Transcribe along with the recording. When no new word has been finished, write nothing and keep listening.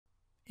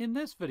In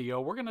this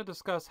video, we're going to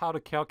discuss how to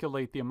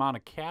calculate the amount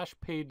of cash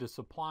paid to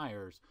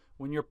suppliers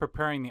when you're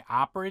preparing the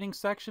operating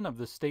section of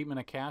the statement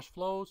of cash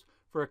flows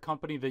for a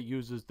company that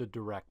uses the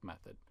direct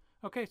method.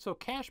 Okay, so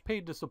cash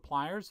paid to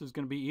suppliers is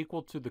going to be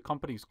equal to the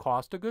company's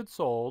cost of goods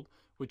sold,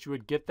 which you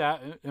would get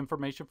that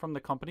information from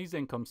the company's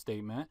income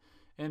statement.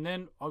 And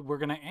then we're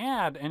going to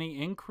add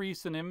any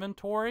increase in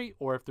inventory,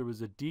 or if there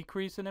was a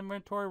decrease in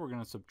inventory, we're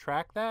going to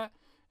subtract that.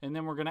 And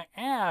then we're going to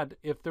add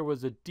if there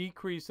was a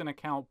decrease in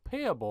account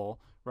payable,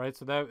 right?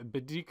 So that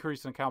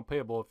decrease in account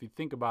payable, if you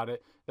think about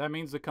it, that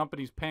means the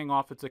company's paying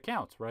off its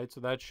accounts, right? So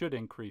that should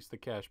increase the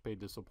cash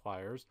paid to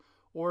suppliers.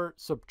 Or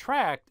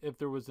subtract if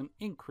there was an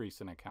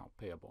increase in account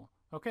payable.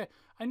 Okay,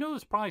 I know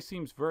this probably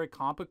seems very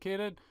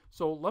complicated,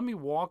 so let me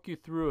walk you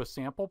through a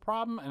sample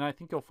problem, and I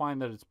think you'll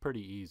find that it's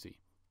pretty easy.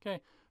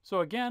 Okay, so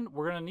again,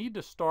 we're going to need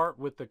to start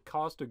with the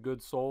cost of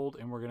goods sold,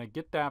 and we're going to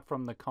get that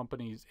from the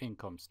company's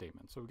income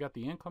statement. So we've got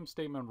the income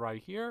statement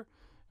right here,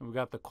 and we've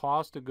got the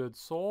cost of goods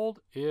sold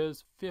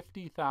is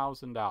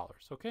 $50,000.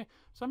 Okay,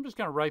 so I'm just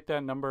going to write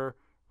that number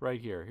right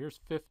here.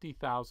 Here's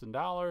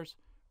 $50,000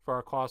 for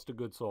our cost of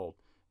goods sold.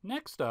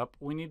 Next up,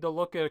 we need to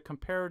look at a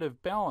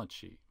comparative balance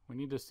sheet. We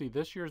need to see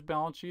this year's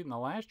balance sheet and the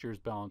last year's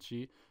balance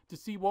sheet to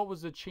see what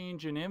was the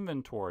change in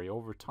inventory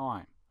over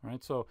time.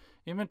 Right? So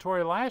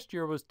inventory last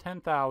year was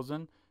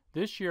 10,000,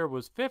 this year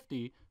was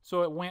 50,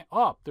 so it went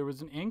up. There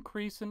was an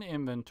increase in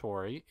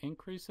inventory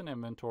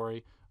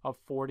of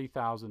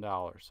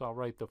 $40,000. So I'll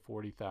write the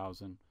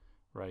 40,000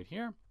 right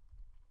here.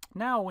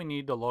 Now we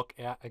need to look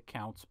at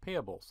accounts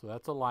payable. So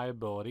that's a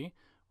liability.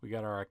 We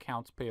got our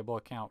accounts payable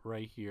account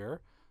right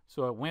here.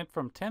 So it went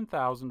from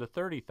 10,000 to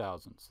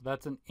 30,000. So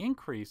that's an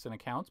increase in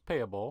accounts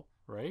payable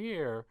right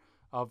here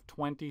of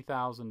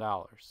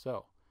 $20,000.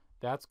 So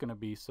that's going to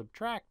be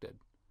subtracted.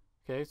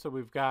 Okay, so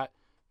we've got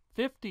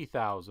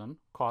 50,000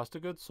 cost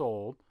of goods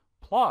sold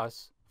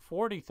plus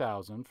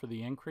 40,000 for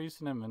the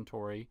increase in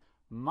inventory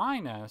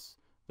minus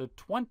the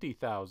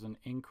 20,000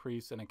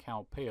 increase in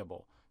account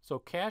payable. So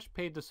cash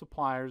paid to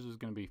suppliers is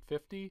going to be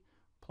 50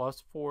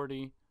 plus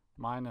 40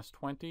 minus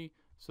 20.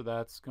 So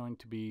that's going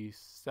to be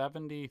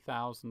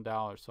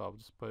 $70,000. So I'll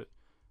just put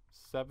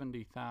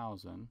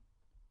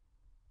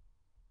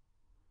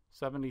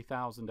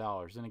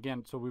 $70,000. And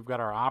again, so we've got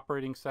our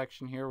operating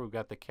section here. We've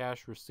got the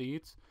cash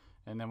receipts,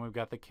 and then we've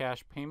got the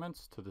cash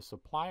payments to the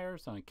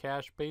suppliers on a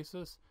cash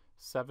basis,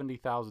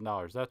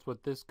 $70,000. That's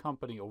what this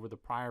company over the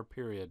prior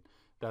period,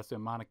 that's the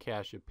amount of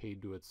cash it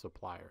paid to its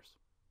suppliers.